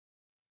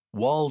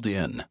Walled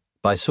In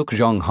by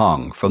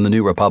Sukjong from the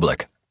New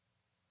Republic.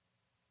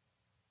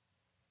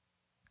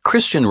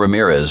 Christian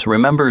Ramirez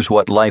remembers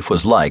what life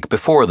was like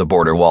before the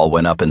border wall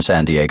went up in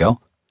San Diego.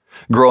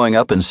 Growing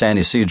up in San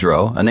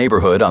Isidro, a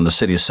neighborhood on the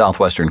city's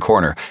southwestern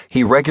corner,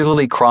 he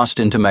regularly crossed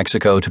into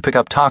Mexico to pick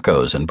up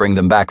tacos and bring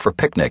them back for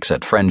picnics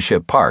at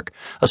Friendship Park,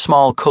 a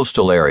small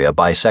coastal area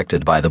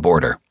bisected by the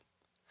border.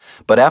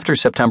 But after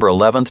September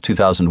 11,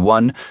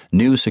 2001,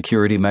 new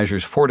security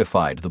measures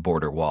fortified the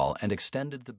border wall and extended the